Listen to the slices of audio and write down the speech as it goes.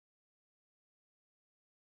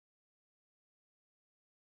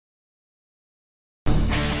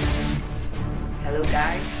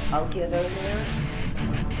Alkiad earlier,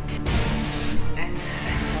 and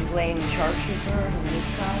I'm playing Sharpshooter in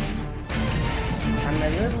Midtown. I'm a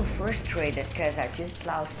little frustrated because I just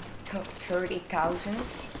lost 30,000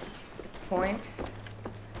 points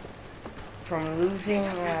from losing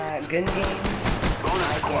gun game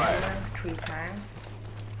again 3 times.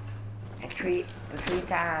 And three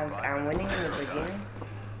times I'm winning in the beginning,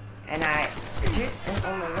 and I just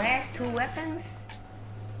on the last 2 weapons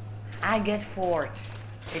I get 4th.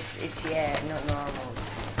 It's yeah, not normal.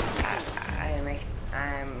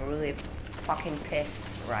 I'm really fucking pissed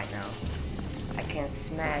right now. I can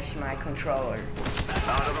smash my controller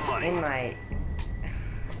in my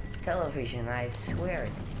television, I swear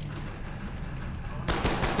it.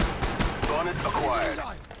 Bonus acquired.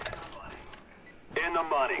 In the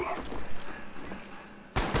money.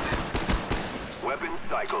 Weapon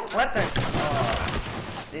cycle. Weapons! Oh,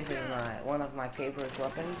 this is one of my favorite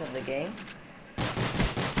weapons of the game.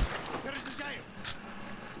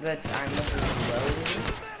 But I'm not really well with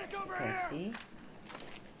it. You can see.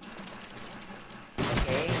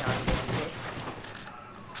 Okay, now I'm getting pissed.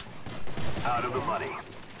 Out of the money.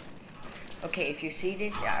 Okay, if you see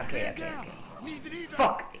this, yeah, okay.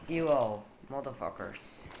 Fuck you all,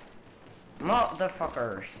 motherfuckers.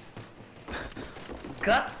 Motherfuckers.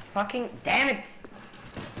 God fucking damn it!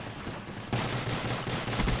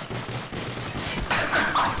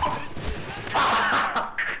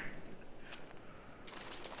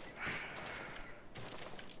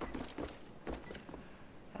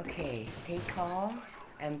 Okay, stay calm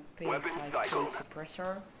and pay like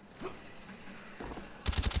suppressor.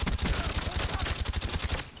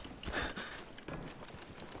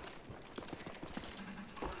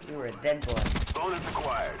 You're a dead boy. Bonus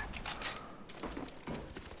acquired.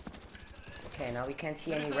 Okay, now we can't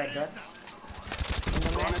see any red dots in the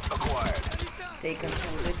map. Bonus acquired. Taken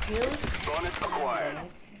some good kills. Bonus acquired. Damn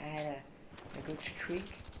it, I had a good streak.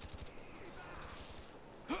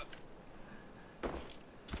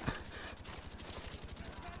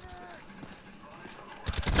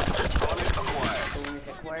 Bonus acquired. Bonus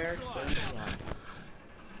acquired.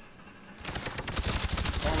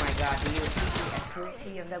 Oh my god, do you see the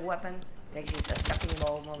accuracy of that weapon? That's just a sucking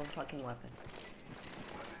ball motherfucking weapon.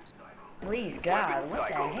 Please God, what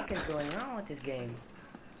the heck is going on with this game?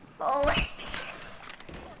 Holy shit!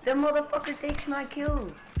 The motherfucker takes my kill!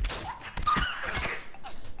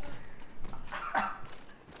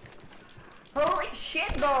 Holy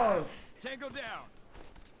shit balls! Tango down!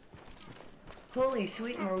 Holy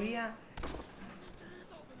sweet Maria!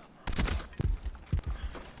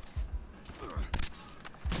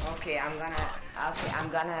 Okay, I'm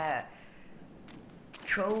gonna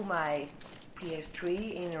throw my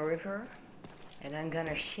PS3 in a river, and I'm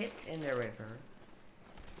gonna shit in the river,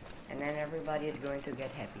 and then everybody is going to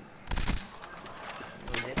get happy.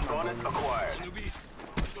 So Bonus acquired.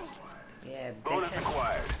 yeah, Bonus bitches.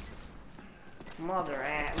 acquired. Mother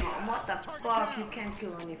ass. What the fuck? You can't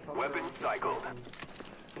kill any fucking Weapon cycle.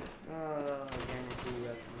 Oh, then it's too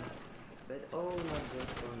rough. But oh, not good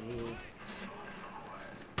for me.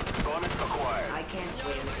 Bonus acquired. I can't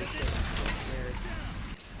play with this shit. There's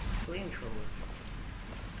flamethrower.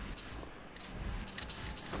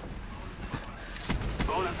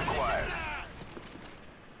 Bonus acquired.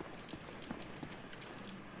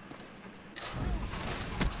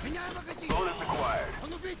 Bonus acquired.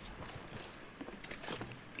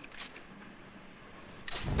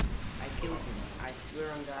 I killed him. I swear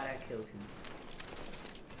on God I killed him.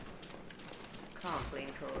 Come on,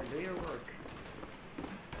 flamethrower, do your work.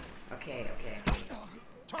 Okay.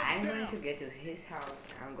 I'm going to get to his house.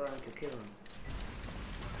 I'm going to kill him.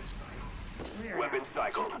 I swear Weapon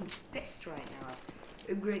cycle. I'm pissed right now.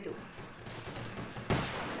 Upgrade to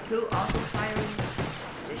full auto firing.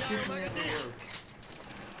 The shooting never works.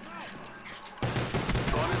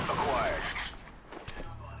 Bonus acquired.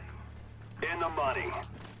 In the money.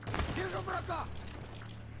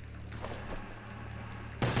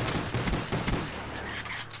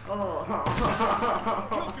 Oh,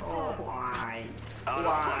 why?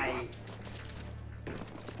 Why?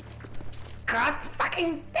 God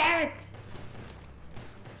fucking damn it!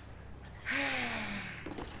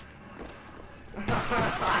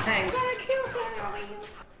 I'm gonna kill him!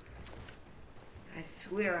 I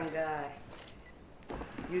swear on God.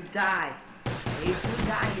 You die. If you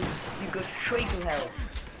die, you go straight to hell.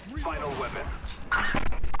 Final weapon.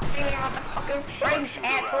 Hanging out the fucking French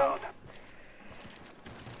assholes!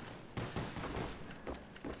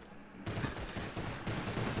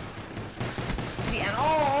 See, and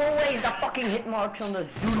always the fucking hit marks on the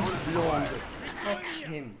Zulu blonde. Fuck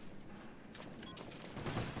him.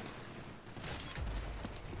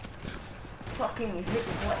 fucking hit.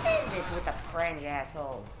 What is this with the French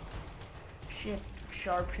assholes? Shit,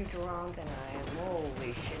 sharpshooter rounds, and I am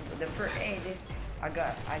holy shit. The first, hey, this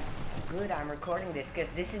good. I'm recording this because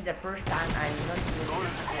this is the first time I'm not using.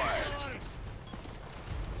 Bonus acquired.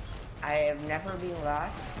 I have never been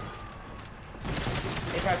lost.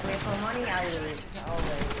 If I play for money, I lose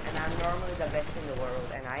always, and I'm normally the best in the world,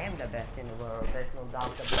 and I am the best in the world. There's no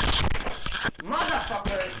doubt about it.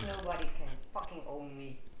 Motherfuckers, nobody can fucking own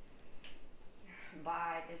me.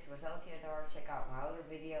 Bye. This was LTador. Check out my other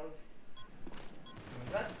videos.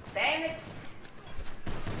 God damn it!